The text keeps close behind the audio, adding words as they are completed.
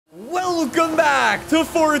Welcome back to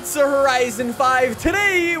Forza Horizon 5.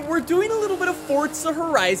 Today, we're doing a little bit of Forza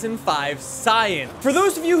Horizon 5 science. For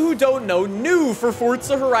those of you who don't know, new for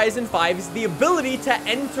Forza Horizon 5 is the ability to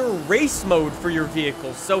enter race mode for your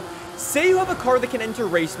vehicles. So, say you have a car that can enter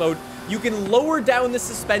race mode, you can lower down the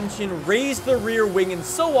suspension, raise the rear wing, and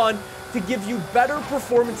so on to give you better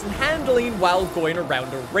performance and handling while going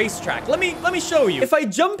around a racetrack. Let me show you. If I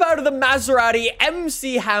jump out of the Maserati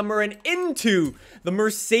MC Hammer and into the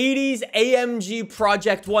Mercedes AMG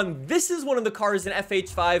Project 1, this is one of the cars in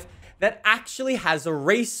FH5 that actually has a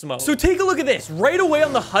race mode. So take a look at this. Right away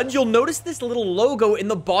on the HUD, you'll notice this little logo in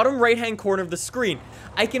the bottom right-hand corner of the screen.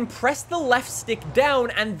 I can press the left stick down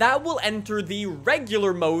and that will enter the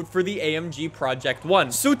regular mode for the AMG Project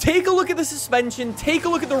 1. So take a look at the suspension, take a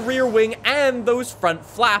look at the rear wing and those front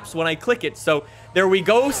flaps when I click it. So there we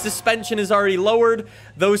go. Suspension is already lowered.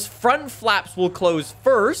 Those front flaps will close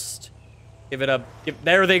first. Give it a...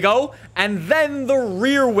 there they go. And then the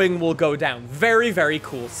rear wing will go down. Very, very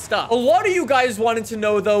cool stuff. A lot of you guys wanted to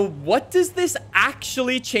know, though, what does this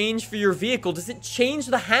actually change for your vehicle? Does it change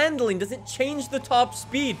the handling? Does it change the top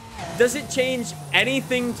speed? Does it change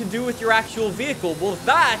anything to do with your actual vehicle? Well,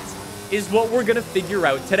 that is what we're going to figure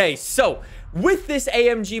out today. So, with this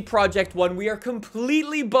AMG Project 1, we are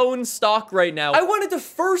completely bone stock right now. I wanted to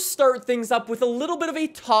first start things up with a little bit of a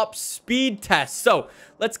top speed test. So,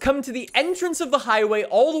 let's come to the entrance of the highway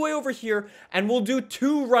all the way over here, and we'll do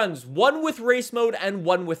 2 runs, one with race mode and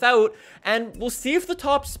one without, and we'll see if the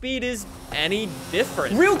top speed is any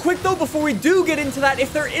different. Real quick though, before we do get into that,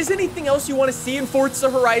 if there is anything else you want to see in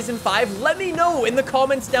Forza Horizon 5, let me know in the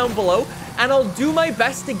comments down below, and I'll do my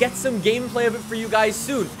best to get some gameplay of it for you guys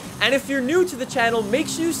soon. And if you're new to the channel, make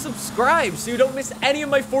sure you subscribe so you don't miss any of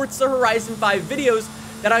my Forza Horizon 5 videos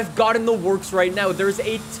that I've got in the works right now. There's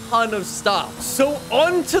a ton of stuff. So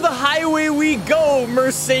onto the highway we go,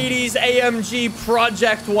 Mercedes AMG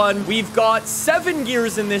Project 1. We've got 7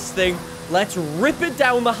 gears in this thing. Let's rip it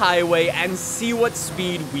down the highway and see what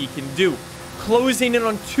speed we can do. Closing in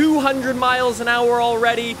on 200 miles an hour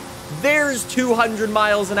already. There's 200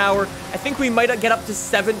 miles an hour. I think we might get up to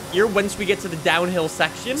 7th gear once we get to the downhill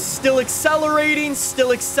section. Still accelerating,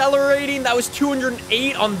 still accelerating. That was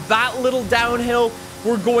 208 on that little downhill.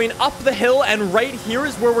 We're going up the hill, and right here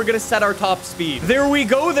is where we're going to set our top speed. There we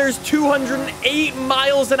go. There's 208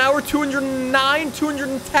 miles an hour, 209,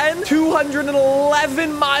 210,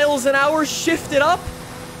 211 miles an hour. Shift it up.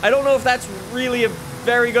 I don't know if that's really a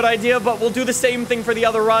very good idea, but we'll do the same thing for the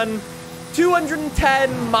other run.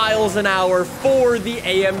 210 miles an hour for the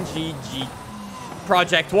AMG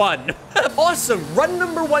Project 1. Awesome. Run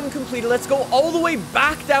number 1 completed. Let's go all the way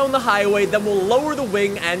back down the highway. Then we'll lower the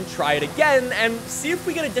wing and try it again and see if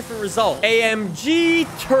we get a different result. AMG,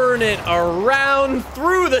 turn it around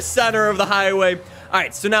through the center of the highway. All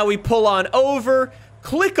right, so now we pull on over,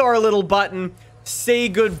 click our little button, say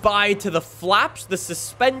goodbye to the flaps. The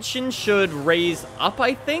suspension should raise up,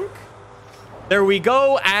 I think. There we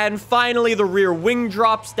go, and finally the rear wing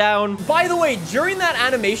drops down. By the way, during that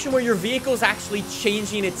animation where your vehicle is actually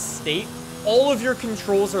changing its state, all of your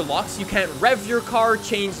controls are locked, so you can't rev your car,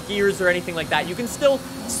 change gears, or anything like that. You can still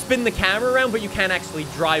spin the camera around, but you can't actually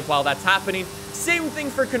drive while that's happening. Same thing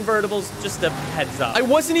for convertibles, just a heads up. I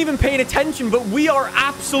wasn't even paying attention, but we are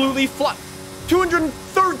absolutely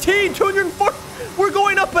 213, 204, we're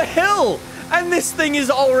going up a hill, and this thing is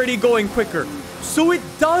already going quicker. So it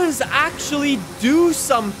does actually do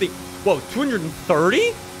something. Whoa,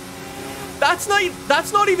 230? That's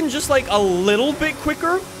not even just like a little bit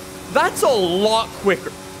quicker. That's a lot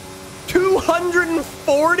quicker.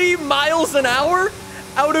 240 miles an hour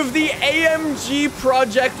out of the AMG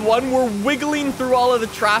Project 1. We're wiggling through all of the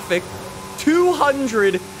traffic.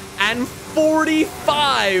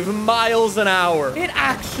 245 miles an hour. It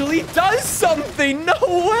actually does something. No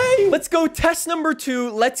way. Let's go test number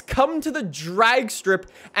 2. Let's come to the drag strip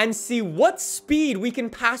and see what speed we can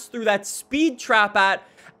pass through that speed trap at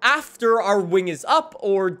after our wing is up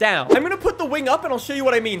or down. I'm gonna put the wing up and I'll show you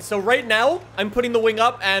what I mean. So right now, I'm putting the wing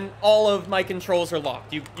up and all of my controls are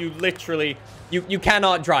locked. You literally, you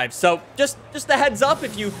cannot drive. So just a heads up,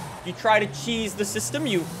 if you try to cheese the system,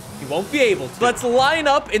 you won't be able to. Let's line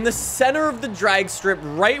up in the center of the drag strip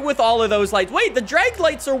right with all of those lights. Wait, the drag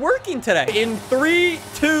lights are working today. In 3,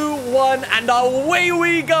 2, 1, and away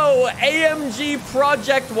we go. AMG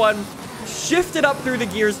Project 1. Shift it up through the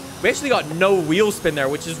gears. We actually got no wheel spin there,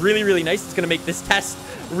 which is really, really nice. It's going to make this test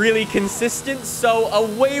really consistent. So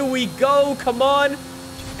away we go. Come on.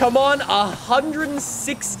 Come on.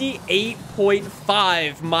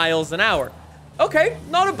 168.5 miles an hour. Okay,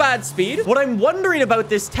 not a bad speed. What I'm wondering about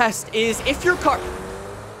this test is if your car...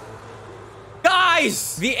 Ah!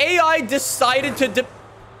 Guys, the AI decided to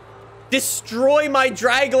destroy my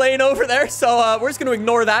drag lane over there, so we're just going to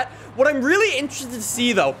ignore that. What I'm really interested to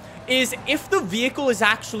see, though, is if the vehicle is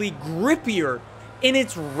actually grippier in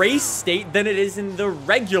its race state than it is in the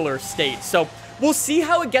regular state. So we'll see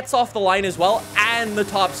how it gets off the line as well, and the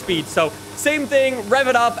top speed. So same thing, rev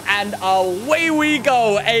it up, and away we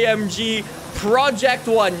go. AMG Project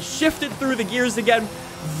 1. Shift it through the gears again.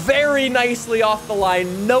 Very nicely off the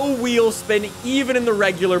line. No wheel spin, even in the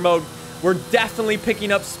regular mode. We're definitely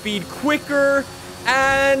picking up speed quicker.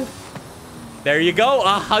 And there you go.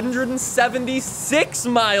 176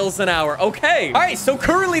 miles an hour. Okay. All right. So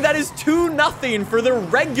currently that is 2-0 for the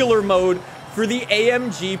regular mode for the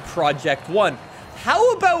AMG Project 1.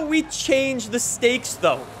 How about we change the stakes,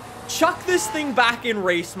 though? Chuck this thing back in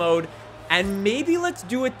race mode, and maybe let's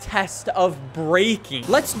do a test of braking.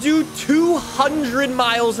 Let's do 200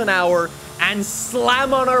 miles an hour and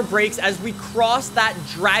slam on our brakes as we cross that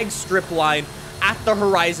drag strip line at the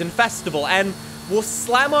Horizon Festival. And we'll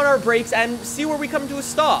slam on our brakes and see where we come to a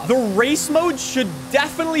stop. The race mode should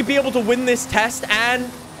definitely be able to win this test, and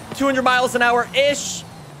 200 miles an hour-ish.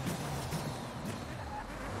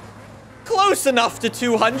 Close enough to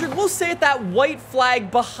 200. We'll say it that white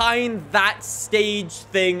flag behind that stage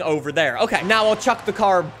thing over there. Okay, now I'll chuck the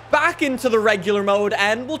car back into the regular mode,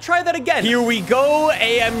 and we'll try that again. Here we go,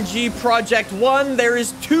 AMG Project 1. There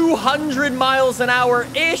is 200 miles an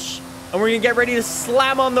hour-ish, and we're gonna get ready to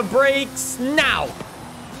slam on the brakes now.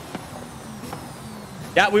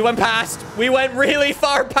 Yeah, we went past. We went really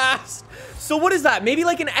far past. So what is that? Maybe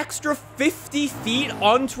like an extra 50 feet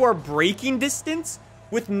onto our braking distance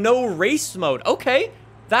with no race mode. Okay,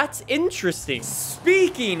 that's interesting.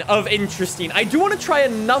 Speaking of interesting, I do want to try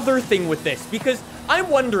another thing with this, because I'm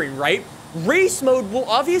wondering, right? Race mode will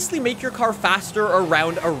obviously make your car faster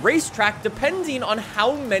around a racetrack depending on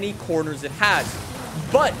how many corners it has.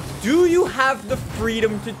 But do you have the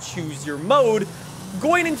freedom to choose your mode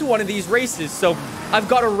going into one of these races? So I've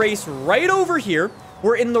got a race right over here.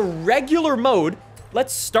 We're in the regular mode.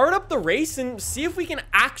 Let's start up the race and see if we can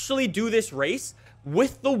actually do this race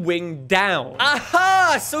with the wing down.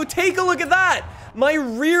 Aha! So take a look at that. My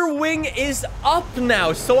rear wing is up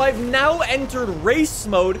now. So I've now entered race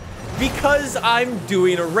mode because I'm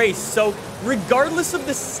doing a race. So regardless of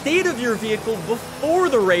the state of your vehicle before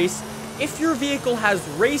the race, if your vehicle has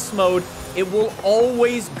race mode, it will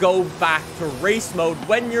always go back to race mode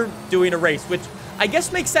when you're doing a race, which I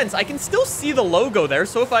guess makes sense. I can still see the logo there.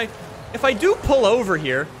 So if I do pull over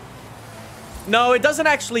here, no, it doesn't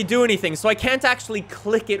actually do anything. So I can't actually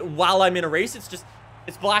click it while I'm in a race.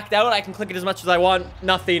 It's blacked out. I can click it as much as I want.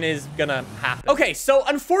 Nothing is gonna happen. Okay, so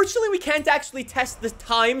unfortunately, we can't actually test the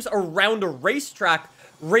times around a racetrack,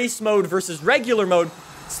 race mode versus regular mode.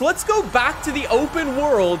 So let's go back to the open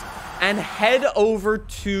world and head over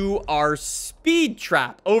to our speed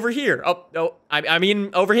trap over here. I mean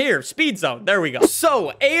over here, speed zone. There we go.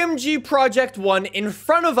 So AMG Project 1, in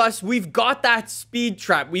front of us, we've got that speed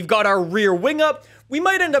trap. We've got our rear wing up. We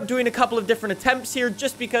might end up doing a couple of different attempts here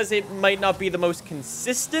just because it might not be the most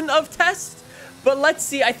consistent of tests. But let's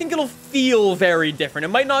see. I think it'll feel very different. It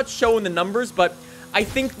might not show in the numbers, but I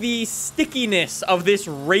think the stickiness of this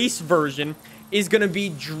race version is going to be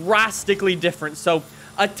drastically different. So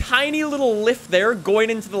a tiny little lift there going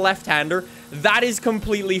into the left-hander. That is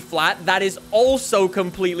completely flat. That is also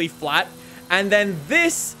completely flat. And then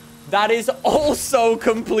this, that is also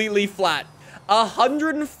completely flat.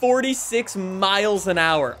 146 miles an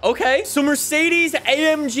hour. Okay, so Mercedes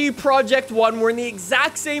AMG Project 1, we're in the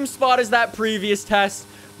exact same spot as that previous test.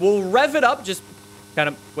 We'll rev it up, just kind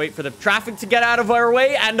of wait for the traffic to get out of our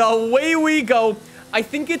way, and away we go. I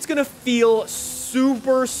think it's gonna feel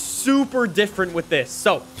super different with this.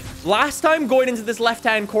 So last time going into this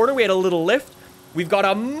left-hand corner, we had a little lift. We've got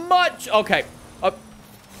a much... Okay.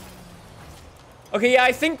 Okay, yeah,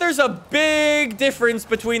 I think there's a big difference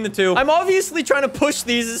between the two. I'm obviously trying to push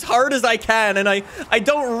these as hard as I can, and I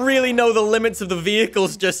don't really know the limits of the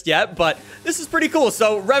vehicles just yet, but this is pretty cool.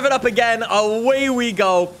 So rev it up again. Away we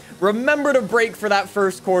go. Remember to brake for that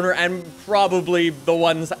first corner and probably the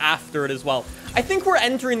ones after it as well. I think we're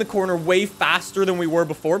entering the corner way faster than we were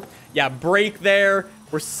before. Yeah, brake there.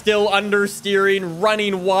 We're still understeering,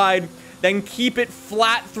 running wide. Then keep it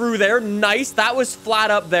flat through there. Nice. That was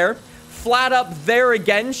flat up there. Flat up there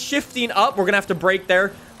again. Shifting up. We're going to have to brake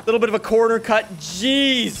there. A little bit of a corner cut.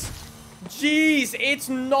 Jeez. Jeez, it's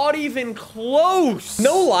not even close.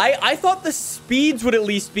 No lie, I thought the speeds would at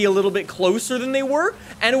least be a little bit closer than they were,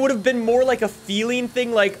 and it would have been more like a feeling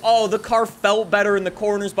thing, like, oh, the car felt better in the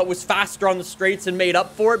corners but was faster on the straights and made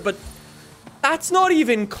up for it. But That's not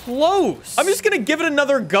even close. I'm just gonna give it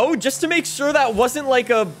another go just to make sure that wasn't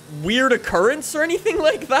like a weird occurrence or anything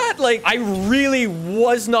like that. Like, I really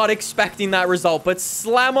was not expecting that result, but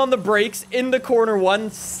slam on the brakes in the corner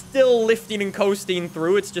one, still lifting and coasting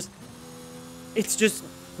through. It's just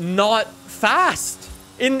not fast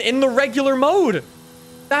in the regular mode.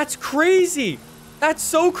 That's crazy. That's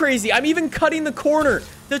so crazy. I'm even cutting the corner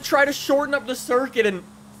to try to shorten up the circuit, and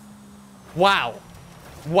wow.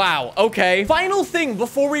 Wow, okay. Final thing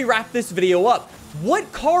before we wrap this video up.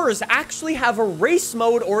 What cars actually have a race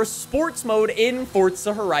mode or a sports mode in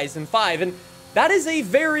Forza Horizon 5? And that is a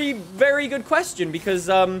very, very good question because,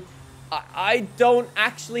 I don't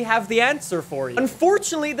actually have the answer for you.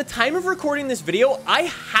 Unfortunately, at the time of recording this video, I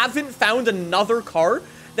haven't found another car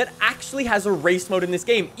that actually has a race mode in this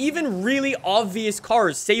game. Even really obvious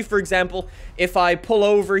cars. Say, for example, if I pull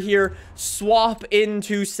over here, swap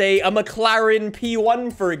into, say, a McLaren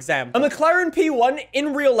P1, for example. A McLaren P1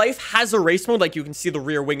 in real life has a race mode. Like, you can see the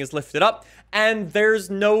rear wing is lifted up. And there's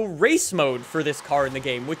no race mode for this car in the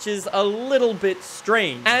game, which is a little bit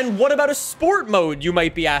strange. And what about a sport mode, you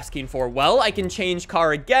might be asking for? Well, I can change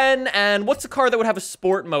car again. And what's a car that would have a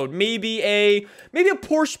sport mode? Maybe a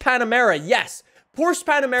Porsche Panamera. Yes. Porsche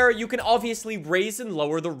Panamera, you can obviously raise and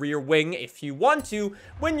lower the rear wing if you want to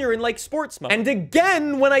when you're in, like, sports mode. And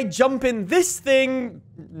again, when I jump in this thing,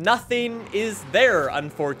 nothing is there,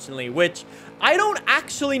 unfortunately, which I don't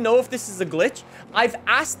actually know if this is a glitch. I've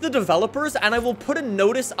asked the developers, and I will put a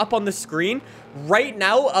notice up on the screen right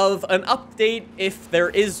now of an update if there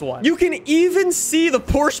is one. You can even see the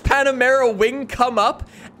Porsche Panamera wing come up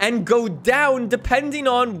and go down depending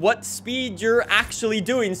on what speed you're actually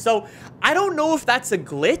doing. So I don't know if that's a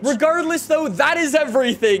glitch. Regardless, though, that is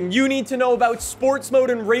everything you need to know about sports mode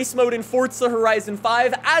and race mode in Forza Horizon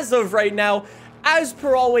 5 as of right now. As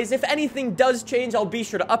per always, if anything does change, I'll be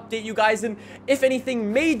sure to update you guys. And if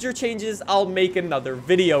anything major changes, I'll make another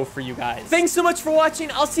video for you guys. Thanks so much for watching.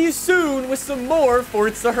 I'll see you soon with some more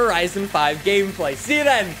Forza Horizon 5 gameplay. See you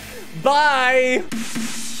then. Bye.